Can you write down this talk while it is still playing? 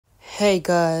Hey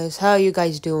guys, how you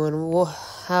guys doing?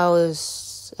 How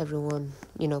is everyone,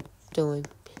 doing?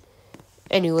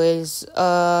 Anyways,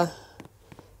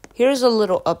 here's a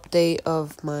little update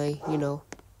of my,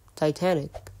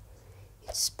 Titanic.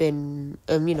 It's been,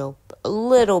 a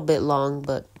little bit long,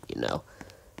 but,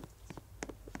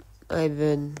 I've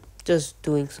been just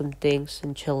doing some things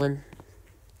and chilling.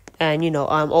 And,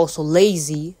 I'm also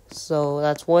lazy, so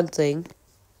that's one thing.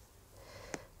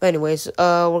 But anyways,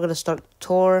 we're gonna start the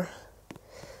tour.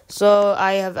 So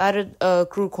I have added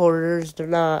crew quarters. They're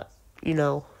not,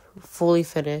 fully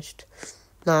finished,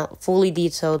 not fully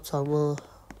detailed. So I'm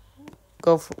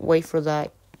gonna wait for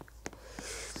that.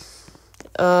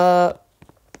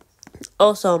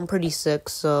 Also I'm pretty sick,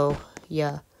 so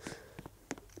yeah.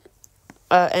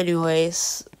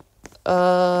 Anyways,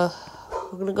 we're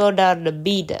gonna go down to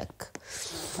B deck.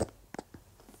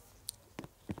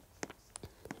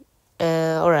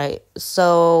 Alright,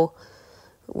 so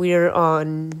we're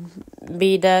on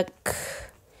B deck.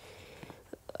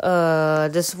 I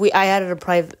added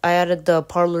the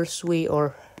parlor suite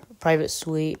or private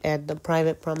suite and the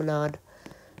private promenade.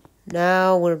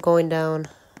 Now we're going down.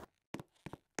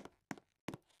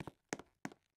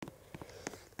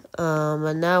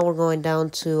 And now we're going down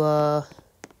to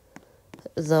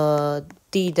the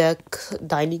D deck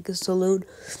dining saloon.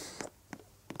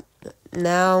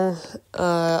 Now,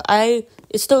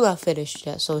 it's still not finished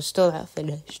yet, so it's still not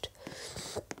finished.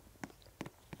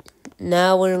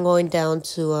 Now we're going down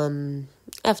to,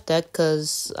 F deck,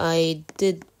 because I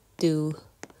did do,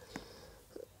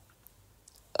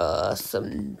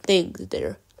 some things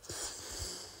there.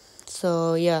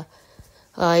 So, yeah,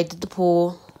 I did the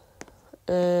pool,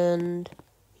 and,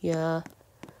 yeah.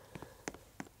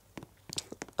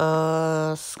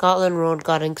 Scotland Road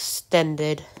got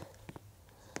extended.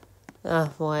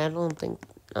 Boy, I don't think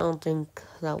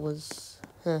that was,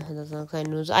 that's not kind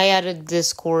of news. I added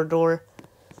this corridor.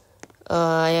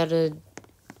 I added,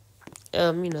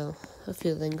 a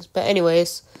few things. But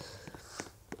anyways,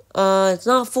 it's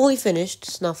not fully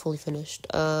finished.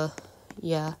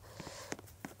 Yeah.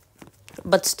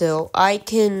 But still, I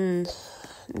can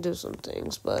do some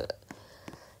things, but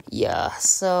yeah.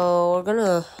 So, we're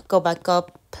gonna go back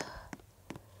up.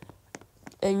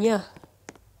 And yeah.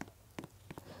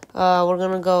 We're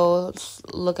gonna go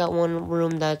look at one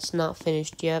room that's not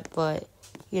finished yet, but,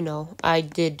 I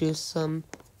did do some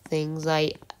things.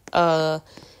 I'm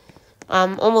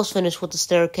almost finished with the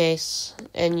staircase,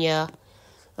 and yeah,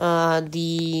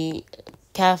 the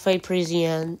Cafe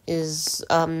Parisienne is,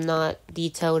 not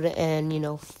detailed and,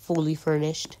 fully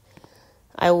furnished.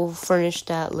 I will furnish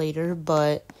that later,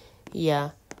 but, yeah,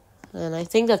 and I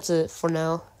think that's it for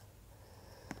now.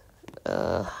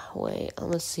 Wait,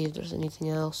 let's see if there's anything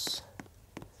else.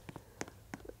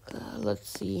 Let's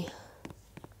see.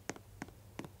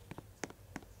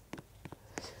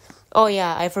 Oh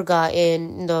yeah, I forgot,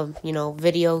 in the,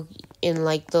 video, in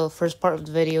like the first part of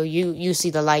the video, you see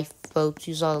the lifeboats,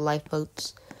 you saw the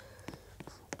lifeboats.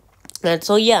 And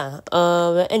so yeah,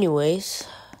 anyways,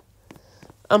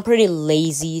 I'm pretty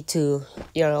lazy to,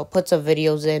 put some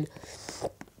videos in.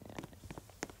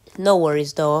 No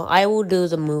worries, though. I will do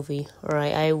the movie.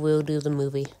 Alright, I will do the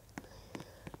movie.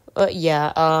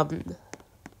 Yeah,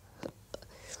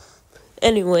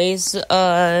 anyways,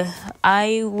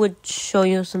 I would show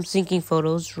you some sinking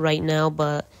photos right now,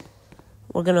 but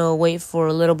we're gonna wait for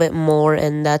a little bit more,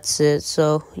 and that's it.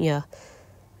 So, yeah.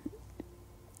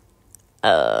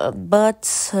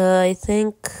 I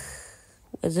think...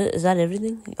 Is that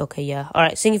everything? Okay, yeah.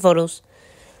 Alright, sinking photos.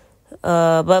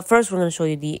 But first we're gonna show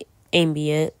you the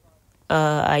ambient.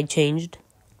 I changed.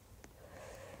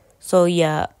 So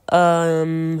yeah,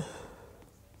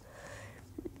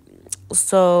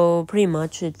 so pretty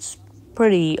much it's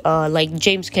pretty like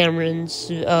James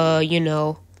Cameron's a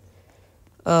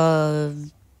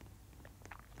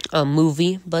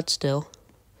movie, but still.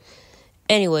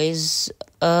 Anyways,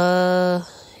 I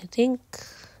think,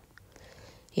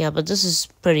 yeah, but this is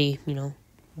pretty,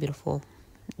 beautiful.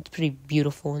 It's pretty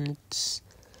beautiful, and it's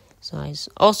nice.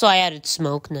 Also, I added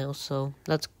smoke now, so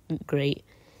that's great.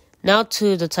 Now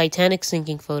to the Titanic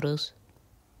sinking photos.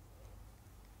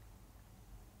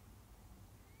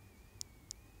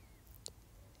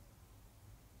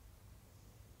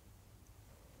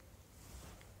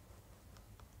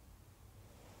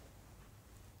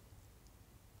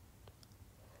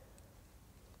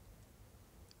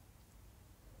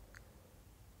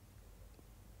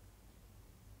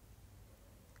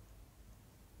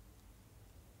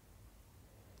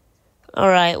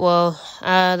 Alright, well,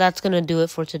 that's gonna do it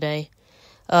for today.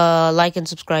 Like and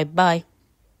subscribe. Bye.